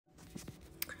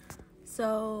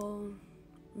So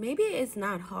maybe it's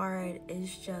not hard,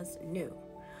 it's just new.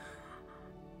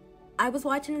 I was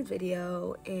watching this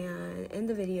video, and in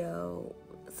the video,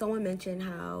 someone mentioned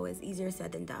how it's easier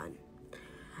said than done.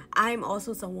 I'm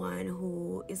also someone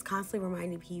who is constantly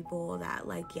reminding people that,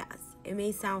 like, yes, it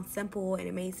may sound simple and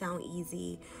it may sound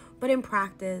easy, but in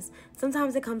practice,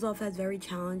 sometimes it comes off as very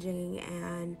challenging,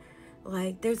 and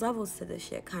like there's levels to this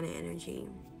shit kind of energy.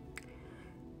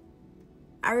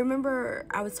 I remember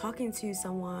I was talking to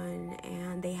someone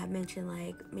and they had mentioned,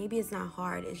 like, maybe it's not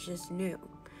hard, it's just new.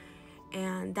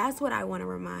 And that's what I want to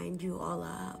remind you all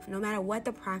of. No matter what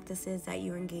the practices that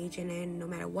you're engaging in, no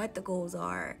matter what the goals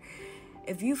are,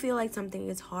 if you feel like something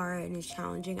is hard and is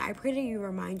challenging, I pray that you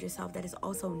remind yourself that it's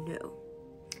also new.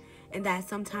 And that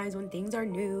sometimes when things are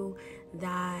new,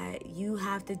 that you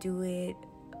have to do it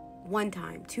 1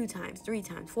 time, 2 times, 3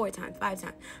 times, 4 times, 5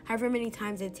 times, however many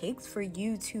times it takes for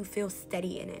you to feel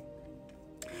steady in it.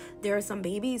 There are some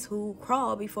babies who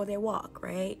crawl before they walk,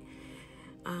 right?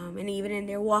 And even in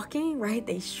their walking, right,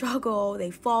 they struggle,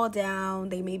 they fall down,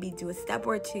 they maybe do a step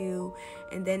or 2,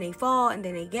 and then they fall, and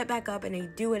then they get back up and they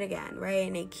do it again, right?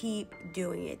 And they keep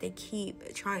doing it, they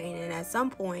keep trying, and at some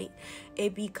point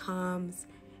it becomes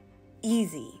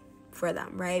easy for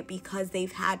them, right? Because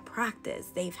they've had practice,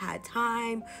 they've had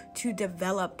time to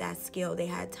develop that skill, they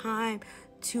had time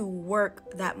to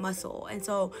work that muscle. And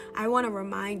so I want to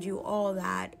remind you all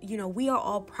that, you know, we are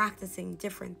all practicing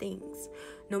different things,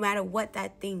 no matter what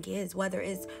that thing is, whether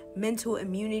it's mental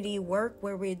immunity work,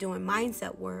 where we're doing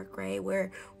mindset work, right, where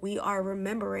we are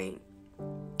remembering.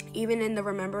 Even in the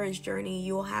remembrance journey,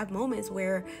 you will have moments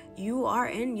where you are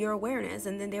in your awareness,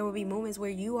 and then there will be moments where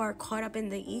you are caught up in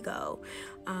the ego.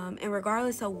 And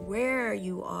regardless of where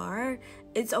you are,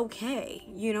 it's okay.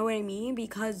 You know what I mean?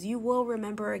 Because you will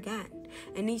remember again.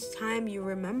 And each time you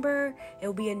remember, it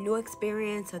will be a new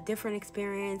experience, a different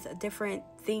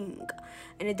thing.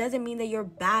 And it doesn't mean that you're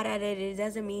bad at it. It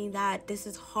doesn't mean that this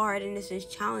is hard and this is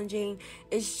challenging.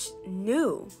 It's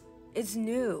new. It's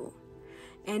new.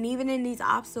 And even in these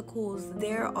obstacles,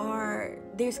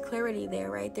 there's clarity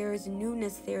there, right? There's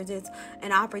newness there. There's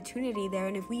an opportunity there.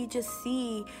 And if we just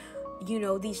see, you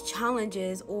know, these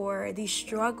challenges or these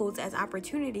struggles as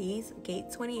opportunities, gate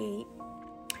 28,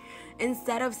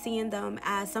 instead of seeing them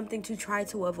as something to try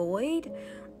to avoid,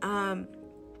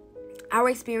 our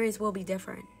experience will be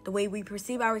different. The way we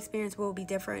perceive our experience will be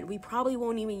different. We probably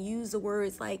won't even use the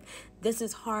words like this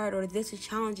is hard or this is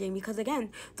challenging, because again,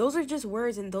 those are just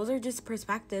words and those are just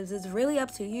perspectives. It's really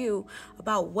up to you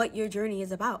about what your journey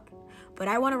is about. But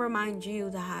I want to remind you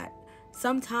that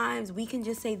sometimes we can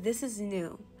just say, this is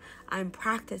new. I'm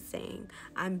practicing.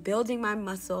 I'm building my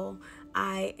muscle.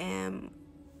 I am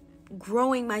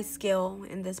growing my skill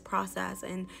in this process,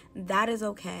 and that is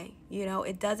okay. You know,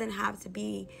 it doesn't have to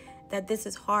be that this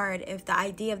is hard if the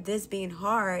idea of this being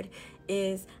hard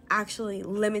is actually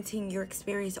limiting your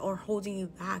experience or holding you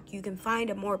back. You can find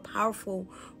a more powerful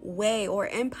way or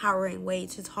empowering way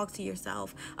to talk to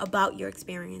yourself about your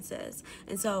experiences.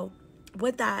 And so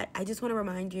with that, I just want to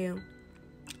remind you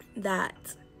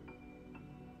that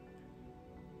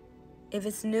if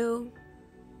it's new,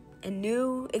 and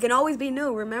new, it can always be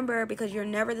new, remember, because you're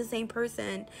never the same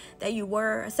person that you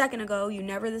were a second ago. You're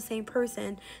never the same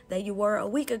person that you were a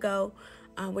week ago.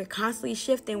 We're constantly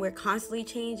shifting, we're constantly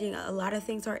changing. A lot of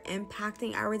things are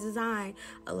impacting our design,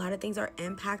 a lot of things are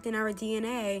impacting our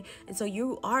DNA, and so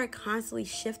you are constantly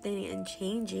shifting and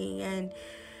changing, and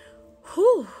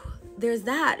there's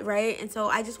that, right? And so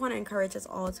I just want to encourage us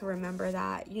all to remember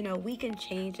that, you know, we can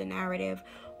change the narrative.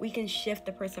 We can shift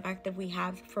the perspective we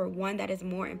have for one that is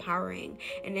more empowering.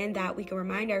 And in that, we can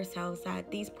remind ourselves that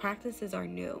these practices are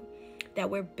new, that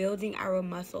we're building our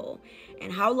muscle,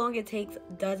 and how long it takes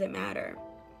doesn't matter.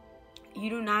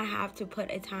 You do not have to put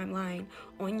a timeline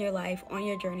on your life, on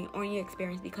your journey, on your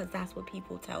experience, because that's what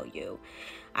people tell you.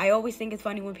 I always think it's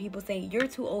funny when people say, you're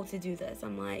too old to do this.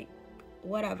 I'm like,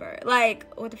 whatever.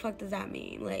 Like, what the fuck does that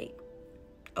mean? Like,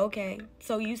 okay,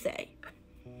 so you say.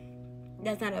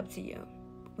 That's not up to you.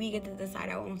 We get to decide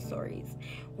our own stories.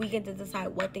 We get to decide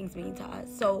what things mean to us.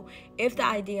 So if the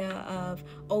idea of,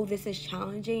 oh, this is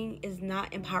challenging is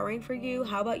not empowering for you,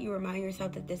 how about you remind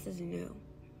yourself that this is new?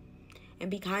 And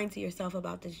be kind to yourself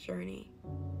about this journey.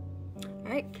 All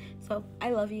right? So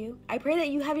I love you. I pray that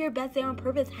you have your best day on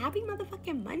purpose. Happy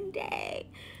motherfucking Monday.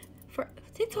 For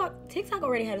TikTok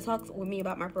already had a talk with me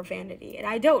about my profanity. And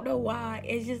I don't know why.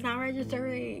 It's just not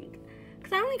registering.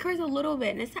 Because I only curse a little bit,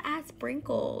 and it's to add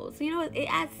sprinkles. You know, it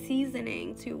adds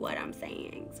seasoning to what I'm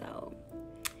saying. So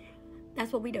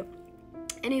that's what we do.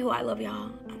 Anywho, I love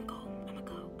y'all. I'm going.